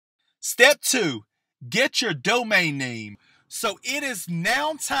Step 2, get your domain name. So it is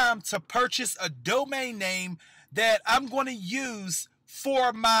now time to purchase a domain name that I'm going to use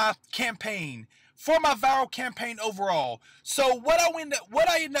for my campaign, for my viral campaign overall. So what I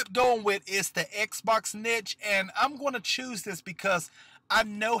end up going with is the Xbox niche, and I'm going to choose this because I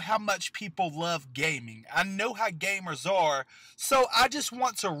know how much people love gaming. I know how gamers are. So I just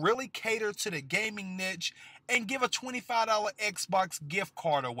want to really cater to the gaming niche and give a $25 Xbox gift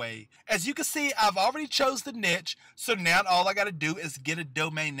card away. As you can see, I've already chose the niche, so now all I got to do is get a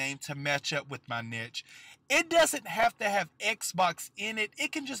domain name to match up with my niche. It doesn't have to have Xbox in it.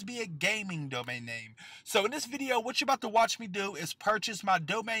 It can just be a gaming domain name. So in this video, what you're about to watch me do is purchase my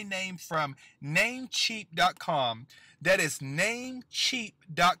domain name from namecheap.com. That is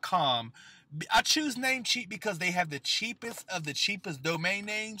namecheap.com. I choose Namecheap because they have the cheapest of the cheapest domain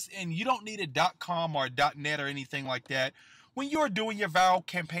names, and you don't need a .com or a .net or anything like that. When you're doing your viral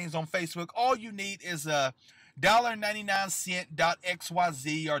campaigns on Facebook, all you need is a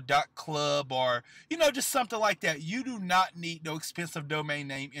 $.99.xyz or .club or, just something like that. You do not need no expensive domain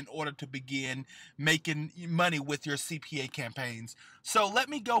name in order to begin making money with your CPA campaigns. So let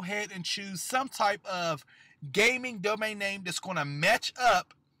me go ahead and choose some type of gaming domain name that's going to match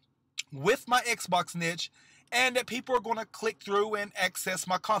up with my Xbox niche and that people are going to click through and access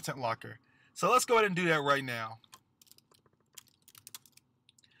my content locker. So let's go ahead and do that right now.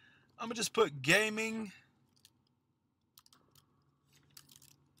 I'm going to just put gaming.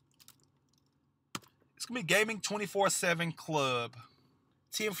 It's going to be gaming 24/7 club.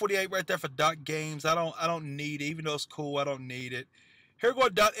 TM48 right there for .games. I don't need it, even though it's cool. I don't need it. Here we go,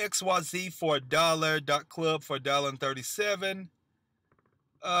 .xyz for $1, .club for $1.37.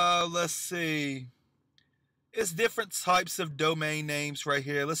 Let's see. It's different types of domain names right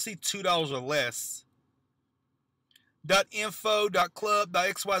here. Let's see, $2 or less. .info, .club,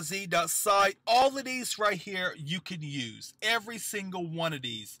 .xyz, .site. All of these right here you can use. Every single one of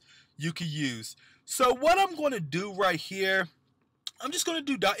these you can use. So what I'm going to do right here, I'm just going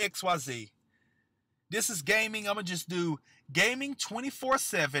to do .xyz. This is gaming. I'm going to just do gaming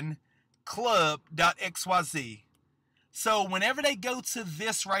 24/7 club.xyz. So whenever they go to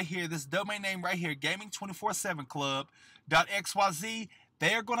this right here, this domain name right here, gaming247 club.xyz,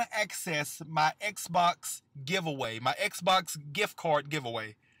 they are going to access my Xbox giveaway, my Xbox gift card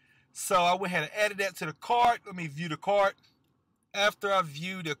giveaway. So I went ahead and added that to the cart. Let me view the cart. After I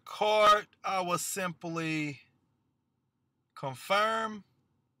view the cart, I will simply confirm.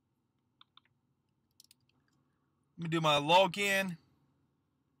 Let me do my login.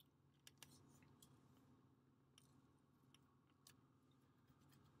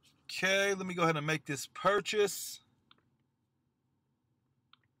 Okay, let me go ahead and make this purchase.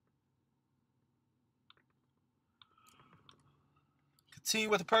 Continue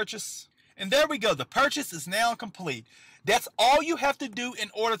with the purchase. And there we go. The purchase is now complete. That's all you have to do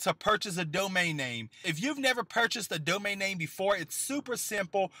in order to purchase a domain name. If you've never purchased a domain name before, it's super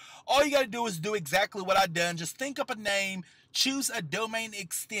simple. All you got to do is do exactly what I've done. Just think up a name, choose a domain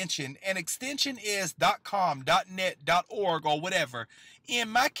extension. An extension is .com, .net, .org, or whatever. In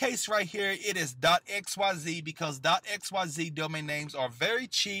my case right here, it is .xyz because .xyz domain names are very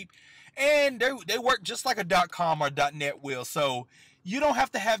cheap and they work just like a .com or .net will. So you don't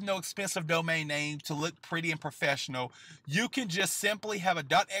have to have no expensive domain name to look pretty and professional. You can just simply have a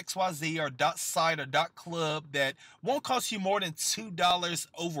 .xyz or .site or .club that won't cost you more than $2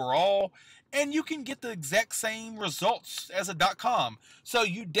 overall, and you can get the exact same results as a .com. So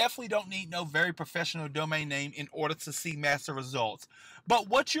you definitely don't need no very professional domain name in order to see massive results. But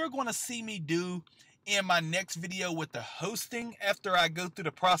what you're going to see me do in my next video with the hosting, after I go through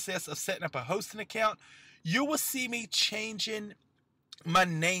the process of setting up a hosting account, you will see me changing my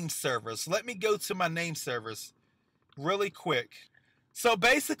name servers. Let me go to my name servers really quick. So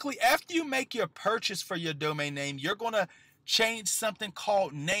basically, after you make your purchase for your domain name, you're going to change something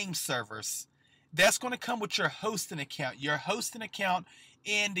called name servers. That's going to come with your hosting account. Your hosting account,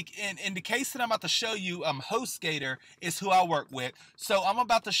 in the case that I'm about to show you, HostGator is who I work with. So I'm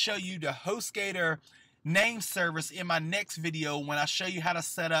about to show you the HostGator name service in my next video when I show you how to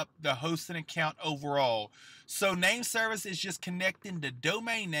set up the hosting account overall. So name service is just connecting the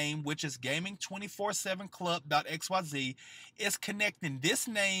domain name, which is gaming247 club.xyz, is connecting this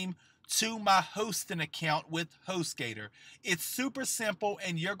name to my hosting account with HostGator. It's super simple,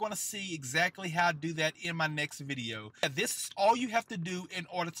 and you're going to see exactly how I do that in my next video. This is all you have to do in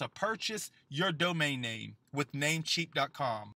order to purchase your domain name with namecheap.com.